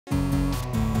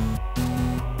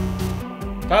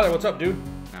Tyler, what's up, dude?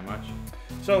 Not much.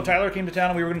 So Tyler came to town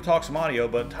and we were going to talk some audio,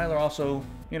 but Tyler also,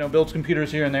 builds computers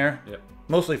here and there. Yep.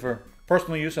 Mostly for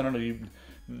personal use. I don't know, you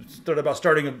thought about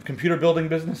starting a computer building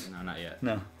business? No, not yet.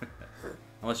 No.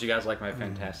 Unless you guys like my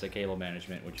fantastic cable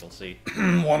management, which you'll see.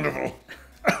 Wonderful.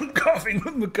 I'm coughing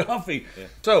with my coffee. Yeah.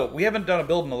 So we haven't done a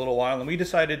build in a little while, and we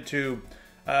decided to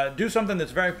do something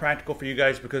that's very practical for you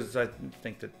guys because I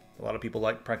think that a lot of people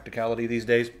like practicality these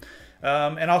days.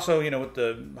 And also, with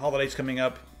the holidays coming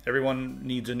up, everyone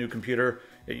needs a new computer.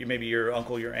 Maybe your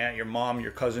uncle, your aunt, your mom, your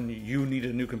cousin, you need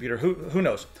a new computer. Who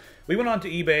knows? We went on to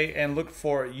eBay and looked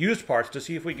for used parts to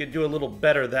see if we could do a little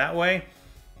better that way.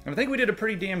 And I think we did a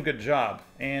pretty damn good job.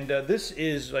 And this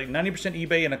is like 90%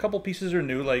 eBay, and a couple pieces are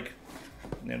new. Like,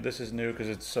 this is new because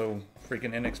it's so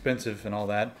freaking inexpensive and all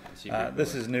that.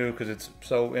 This is new because it's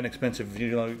so inexpensive.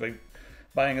 Like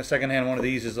buying a secondhand one of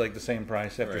these is like the same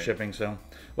price after shipping. So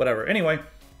whatever. Anyway,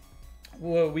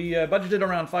 well, we budgeted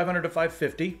around $500 to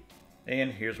 $550.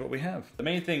 And here's what we have. The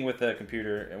main thing with the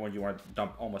computer, and what you want to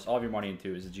dump almost all of your money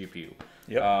into, is the GPU.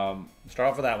 Yep. Start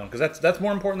off with that one because that's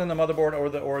more important than the motherboard or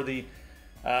the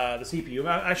CPU.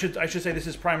 I should say this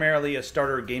is primarily a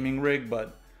starter gaming rig,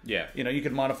 but yeah, you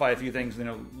could modify a few things.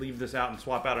 Leave this out and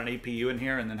swap out an APU in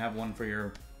here, and then have one for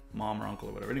your mom or uncle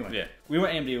or whatever. Anyway, yeah, we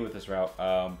went AMD with this route.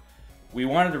 We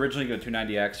wanted to originally go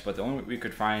 290X, but the only one we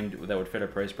could find that would fit our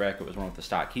price bracket was one with the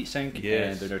stock heatsink,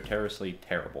 and they're notoriously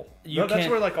terrible. That's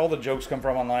where like all the jokes come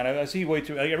from online. I see way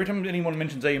too every time anyone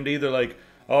mentions AMD, they're like,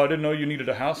 "Oh, I didn't know you needed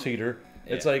a house heater."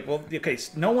 Yeah. It's like, well, okay,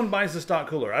 no one buys the stock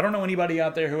cooler. I don't know anybody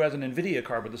out there who has an NVIDIA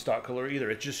card with the stock cooler either.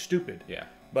 It's just stupid. Yeah.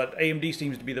 But AMD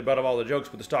seems to be the butt of all the jokes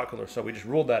with the stock cooler, so we just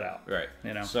ruled that out. Right.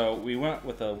 So we went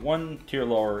with a one tier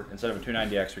lower. Instead of a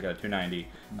 290X, we got a 290.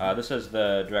 This is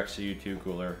the DirectCU2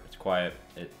 cooler. It's quiet.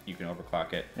 You can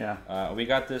overclock it. Yeah. We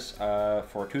got this for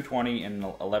 220 and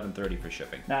 1130 for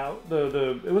shipping. Now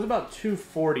it was about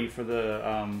 240 for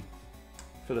the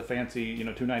fancy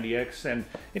 290X, and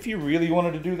if you really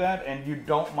wanted to do that and you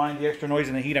don't mind the extra noise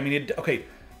and the heat, I mean,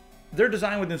 they're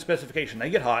designed within specification. They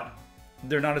get hot.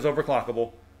 They're not as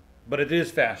overclockable, but it is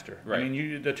faster. Right. I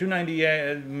mean, the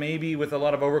 290 maybe with a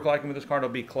lot of overclocking with this card will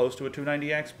be close to a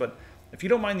 290X, but if you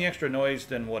don't mind the extra noise,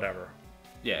 then whatever.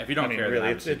 Yeah, if you don't care,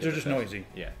 really, they're just noisy.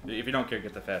 Yeah, if you don't care,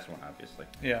 get the fast one, obviously.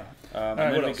 Yeah. And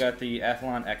then we got the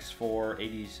Athlon X4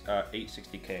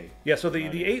 860K. Yeah, so the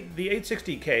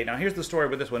 860K. Now here's the story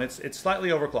with this one. It's slightly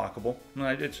overclockable.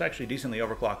 It's actually decently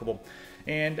overclockable.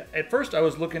 And at first I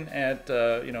was looking at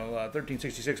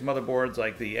 1366 motherboards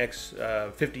like the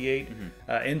X58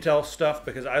 Intel stuff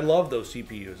because I love those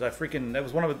CPUs. That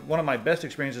was one of my best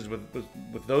experiences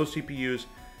with those CPUs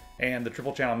and the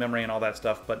triple channel memory and all that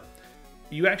stuff. But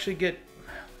you actually get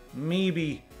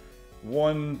maybe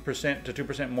 1% to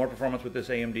 2% more performance with this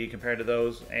AMD compared to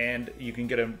those, and you can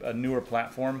get a newer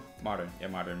platform. Modern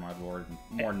motherboard,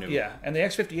 more new. Yeah, and the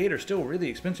X58 are still really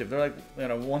expensive. They're like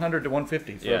 100 to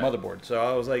 150 for a motherboard. So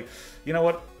I was like, you know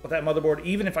what? With that motherboard,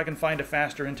 even if I can find a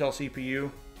faster Intel CPU,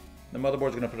 the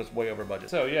motherboard's going to put us way over budget.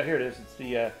 So yeah, here it is. It's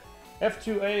the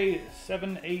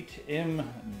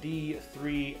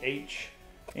F2A78MD3H.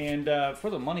 And for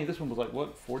the money, this one was like,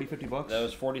 what, 40, 50 bucks? That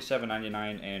was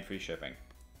 $47.99 and free shipping.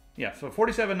 Yeah, so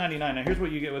 $47.99. Now, here's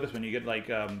what you get with this one. You get, like,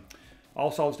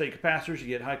 all solid-state capacitors. You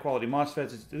get high-quality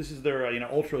MOSFETs. This is their,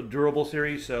 ultra-durable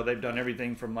series, so they've done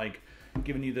everything from, like,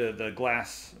 giving you the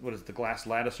glass, what is it, the glass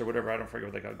lattice or whatever, I don't forget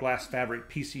what they call it, glass fabric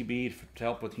PCB to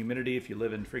help with humidity if you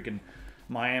live in freaking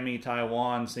Miami,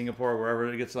 Taiwan, Singapore,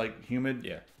 wherever it gets, like, humid.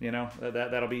 Yeah.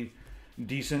 That'll be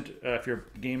decent if you're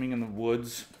gaming in the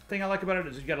woods. The thing I like about it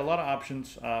is you got a lot of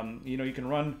options. You can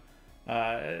run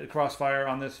Crossfire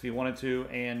on this if you wanted to,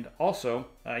 and also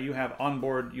you have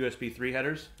onboard USB 3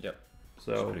 headers. Yep.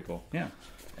 So that's pretty cool. Yeah.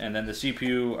 And then the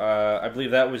CPU, I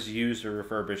believe that was used or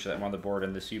refurbished that motherboard,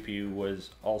 and the CPU was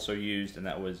also used, and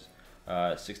that was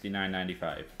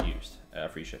 $69.95 used,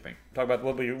 free shipping. Talk about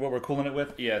what we're cooling it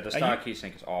with. Yeah, the stock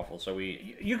heatsink is awful, so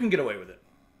you can get away with it.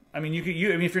 I mean, if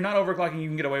you're not overclocking, you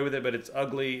can get away with it, but it's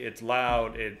ugly, it's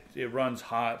loud, it runs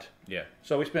hot. Yeah.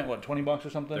 So we spent, what, 20 bucks or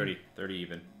something? 30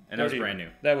 even. And that was brand new.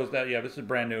 This is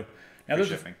brand new. Now,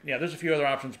 there's a few other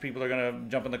options. People are going to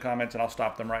jump in the comments, and I'll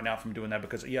stop them right now from doing that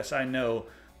because, yes, I know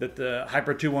that the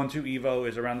Hyper 212 Evo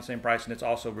is around the same price, and it's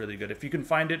also really good. If you can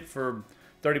find it for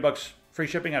 30 bucks free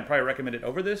shipping, I'd probably recommend it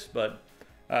over this, but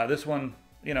this one,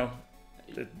 it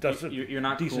does you're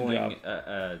not decent cooling job.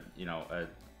 A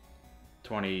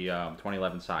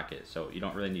 2011 socket, so you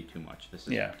don't really need too much. This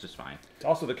is just fine.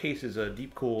 Also, the case is a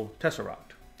deep cool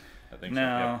Tesseract. I think no.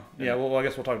 so. Yep. Yeah, well, I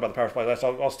guess we'll talk about the power supply last.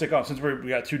 I'll stick on, since we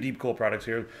got two deep cool products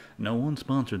here. No one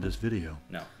sponsored this video.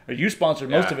 No. You sponsored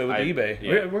most of it with eBay.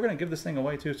 Yeah. We're going to give this thing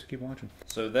away, too, so keep watching.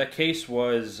 So that case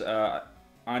was on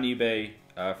eBay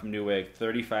from Newegg,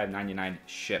 $35.99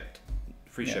 shipped.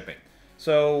 Free shipping.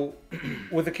 So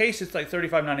with the case, it's like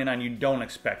 $35.99. You don't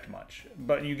expect much.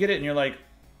 But you get it and you're like,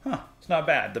 huh, it's not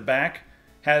bad. The back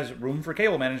has room for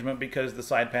cable management because the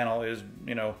side panel is,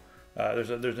 you know, there's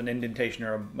an indentation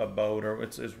or a boat, or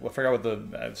it's I forgot what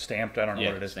the stamped. I don't know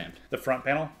what it is. Stamped. The front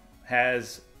panel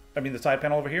has, the side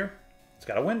panel over here, it's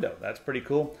got a window. That's pretty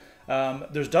cool.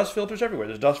 There's dust filters everywhere.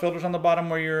 There's dust filters on the bottom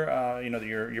where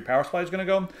your power supply is going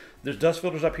to go. There's dust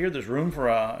filters up here. There's room for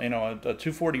a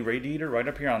 240 radiator right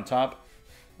up here on top.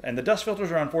 And the dust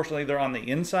filters are, unfortunately, they're on the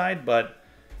inside, but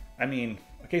I mean,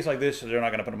 a case like this, they're not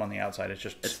going to put them on the outside. It's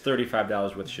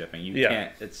 $35 with shipping. You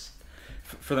can't. It's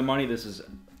for the money. This is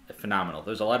phenomenal.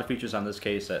 There's a lot of features on this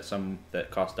case that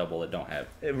cost double that don't have.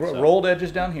 Rolled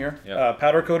edges down here,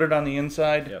 powder coated on the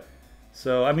inside. Yep.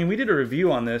 So we did a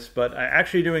review on this, but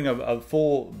actually doing a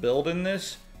full build in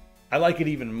this, I like it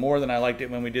even more than I liked it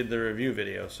when we did the review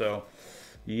video. So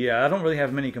yeah, I don't really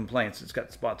have many complaints. It's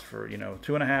got spots for 2.5,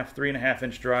 3.5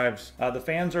 inch drives. The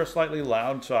fans are slightly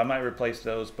loud, so I might replace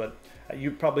those, but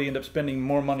you probably end up spending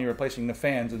more money replacing the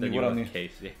fans than you would on the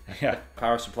case. Yeah.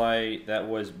 Power supply that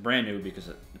was brand new,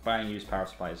 because buying used power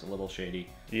supply is a little shady.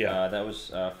 Yeah. That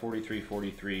was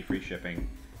 $43.43 free shipping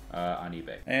on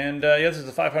eBay. And this is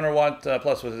a 500 watt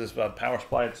plus with this power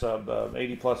supply. It's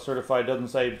 80 plus certified. Doesn't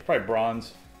say, it's probably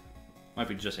bronze. Might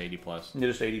be just 80 plus. Yeah,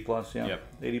 just 80 plus, yeah. Yep.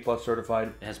 80 plus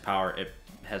certified. It has power. It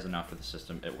has enough for the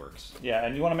system. It works. Yeah,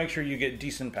 and you want to make sure you get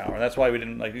decent power. That's why we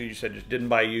didn't, like you said, just didn't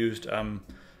buy used.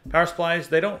 Power supplies,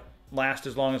 they don't last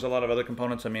as long as a lot of other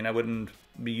components. I mean, I wouldn't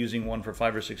be using one for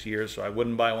 5 or 6 years, so I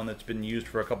wouldn't buy one that's been used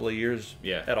for a couple of years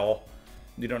at all.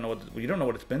 You don't know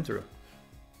what it's been through.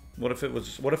 What if it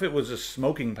was a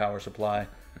smoking power supply,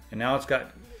 and now it's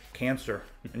got cancer,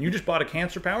 and you just bought a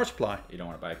cancer power supply? You don't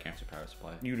want to buy a cancer power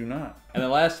supply. You do not. And the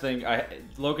last thing,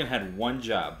 Logan had one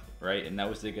job, right, and that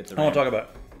was to get the RAM. I don't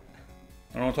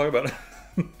want to talk about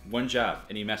it. One job,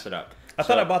 and he messed it up. I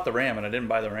thought I bought the RAM, and I didn't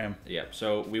buy the RAM. Yeah,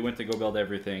 so we went to go build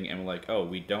everything, and we're like, oh,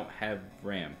 we don't have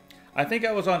RAM. I think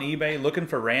I was on eBay looking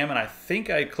for RAM, and I think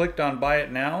I clicked on buy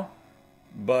it now,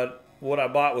 but what I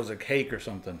bought was a cake or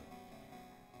something.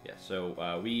 Yeah,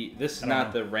 so this is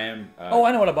not the RAM. Oh,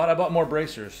 I know what I bought. I bought more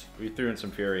bracers. We threw in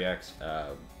some Fury X,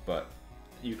 but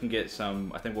you can get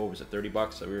some, I think, what was it,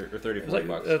 $30 or 30, 40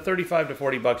 bucks? 35 to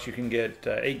 40 bucks. You can get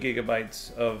 8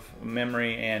 gigabytes of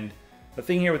memory, and the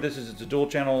thing here with this is it's a dual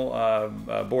channel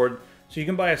board, so you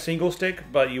can buy a single stick,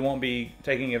 but you won't be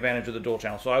taking advantage of the dual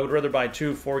channel. So I would rather buy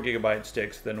 2 4 gigabyte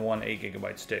sticks than one 8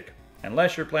 gigabyte stick,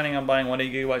 unless you're planning on buying one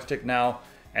 8 gigabyte stick now,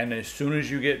 and as soon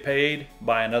as you get paid,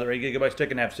 buy another 8 gigabyte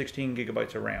stick and have 16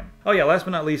 gigabytes of RAM. Oh yeah, last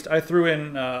but not least, I threw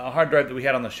in a hard drive that we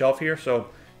had on the shelf here. So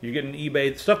you get an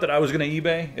eBay, stuff that I was going to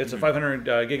eBay. It's a 500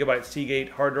 gigabyte Seagate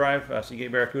hard drive,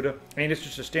 Seagate Barracuda. And it's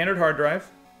just a standard hard drive.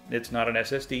 It's not an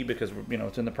SSD because,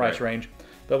 it's in the price range.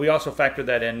 But we also factored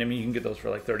that in. I mean, you can get those for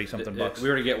like 30-something bucks. We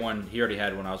already get one. He already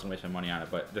had one. I was going to waste my money on it,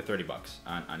 but they're $30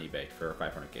 on eBay for a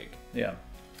 500 gig. Yeah.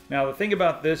 Now, the thing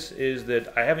about this is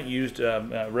that I haven't used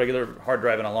a regular hard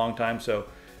drive in a long time, so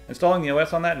installing the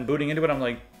OS on that and booting into it, I'm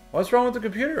like, what's wrong with the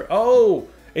computer? Oh,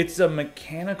 it's a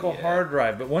mechanical hard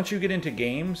drive. But once you get into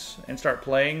games and start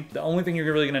playing, the only thing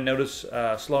you're really going to notice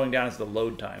slowing down is the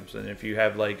load times. And if you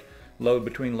have, like, load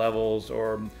between levels,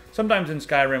 or sometimes in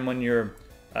Skyrim when you're,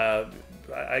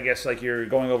 I guess, like you're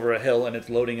going over a hill and it's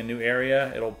loading a new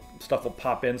area, stuff will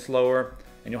pop in slower,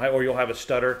 and you'll have a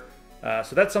stutter.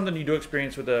 So that's something you do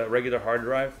experience with a regular hard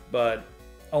drive, but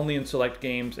only in select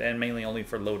games and mainly only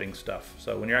for loading stuff.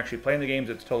 So when you're actually playing the games,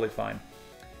 it's totally fine.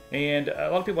 And a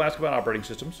lot of people ask about operating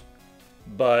systems,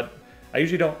 but I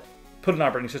usually don't put an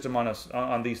operating system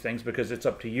on these things because it's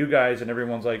up to you guys, and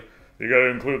everyone's like, you got to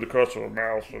include the cursor,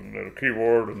 mouse, and the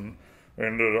keyboard, and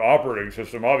the operating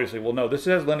system, obviously. Well, no, this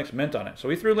has Linux Mint on it. So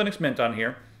we threw Linux Mint on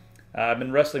here. I've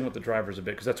been wrestling with the drivers a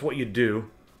bit because that's what you do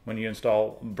when you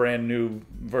install brand new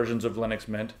versions of Linux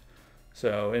Mint.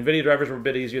 So NVIDIA drivers were a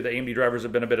bit easier. The AMD drivers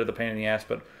have been a bit of the pain in the ass,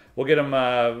 but we'll get them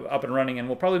up and running, and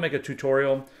we'll probably make a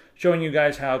tutorial showing you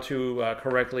guys how to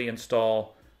correctly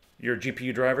install your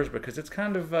GPU drivers, because it's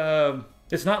kind of,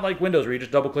 it's not like Windows where you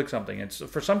just double click something. It's,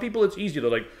 for some people it's easy.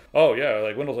 They're like, oh yeah,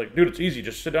 like Windows, like, dude, it's easy.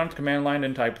 Just sit down at the command line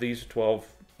and type these 12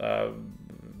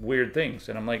 weird things.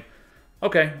 And I'm like,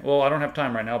 okay, well, I don't have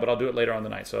time right now, but I'll do it later on the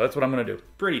night. So that's what I'm going to do.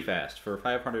 Pretty fast for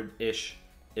 500-ish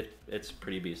it's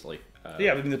pretty beastly.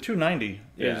 Yeah, I mean the 290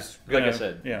 is like I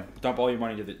said. Yeah, dump all your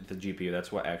money to the GPU.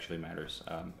 That's what actually matters.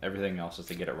 Everything else is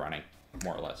to get it running,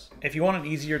 more or less. If you want an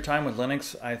easier time with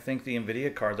Linux, I think the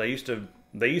NVIDIA cards. They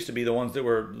used to be the ones that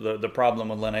were the problem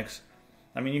with Linux.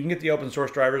 I mean, you can get the open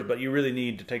source drivers, but you really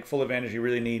need to take full advantage. You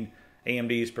really need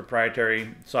AMD's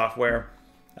proprietary software.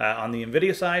 On the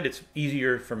NVIDIA side, it's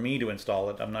easier for me to install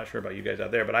it. I'm not sure about you guys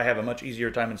out there, but I have a much easier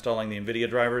time installing the NVIDIA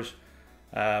drivers.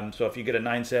 So if you get a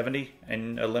 970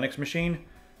 and a Linux machine,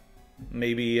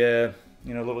 maybe a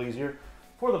little easier.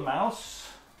 For the mouse,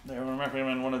 I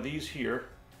recommend one of these here.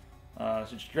 So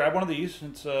just grab one of these.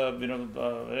 It's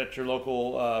at your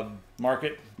local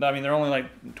market. I mean, they're only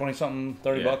like 20-something,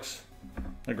 30 bucks.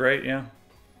 They're great, yeah.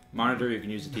 Monitor, you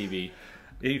can use the TV.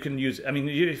 You can use. I mean,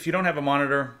 if you don't have a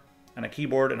monitor and a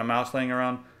keyboard and a mouse laying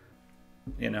around,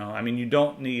 I mean, you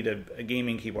don't need a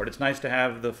gaming keyboard. It's nice to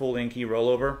have the full in-key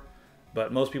rollover.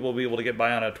 But most people will be able to get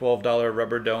by on a $12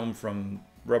 rubber dome from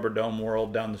Rubber Dome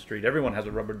World down the street. Everyone has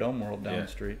a Rubber Dome World down the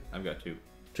street. I've got two.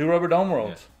 2 Rubber Dome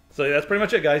Worlds. Yeah. So that's pretty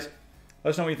much it, guys.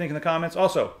 Let us know what you think in the comments.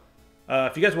 Also,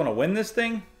 if you guys want to win this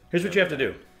thing, here's what you have to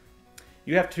do.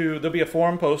 There'll be a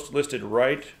forum post listed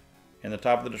right in the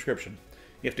top of the description.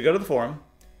 You have to go to the forum,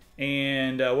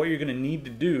 and what you're going to need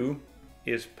to do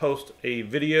is post a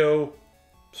video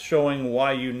showing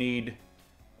why you need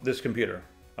this computer.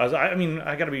 I mean,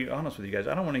 I got to be honest with you guys.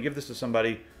 I don't want to give this to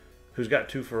somebody who's got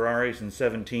 2 Ferraris and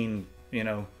 17,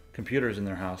 computers in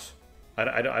their house.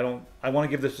 I don't. I want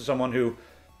to give this to someone who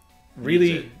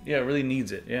really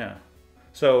needs it. Yeah.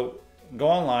 So go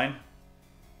online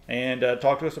and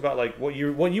talk to us about like what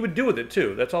you would do with it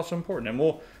too. That's also important, and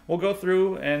we'll go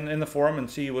through and in the forum and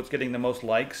see what's getting the most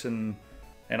likes and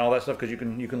all that stuff, because you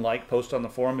can post on the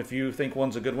forum. If you think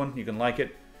one's a good one, you can like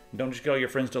it. Don't just get all your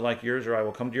friends to like yours, or I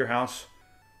will come to your house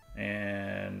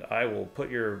and I will put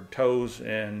your toes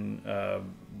in a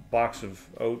box of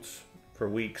oats for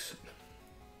weeks.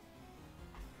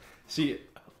 See,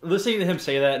 listening to him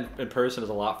say that in person is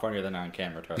a lot funnier than on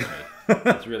camera, trust me.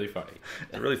 It's really funny.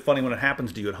 It's really funny when it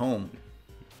happens to you at home.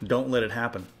 Don't let it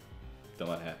happen. Don't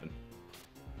let it happen.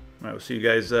 All right, we'll see you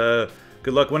guys.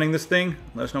 Good luck winning this thing.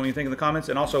 Let us know what you think in the comments.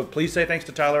 And also, please say thanks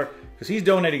to Tyler, because he's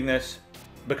donating this,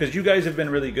 because you guys have been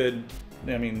really good.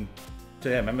 I mean, to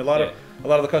him. I mean, a lot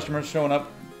of the customers showing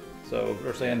up, so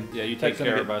we're saying, yeah, you take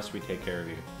care of us, we take care of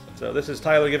you. So this is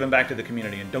Tyler giving back to the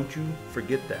community, and don't you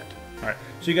forget that. All right,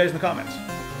 see you guys in the comments.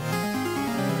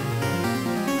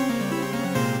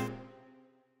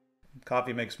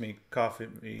 Coffee makes me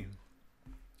coffee.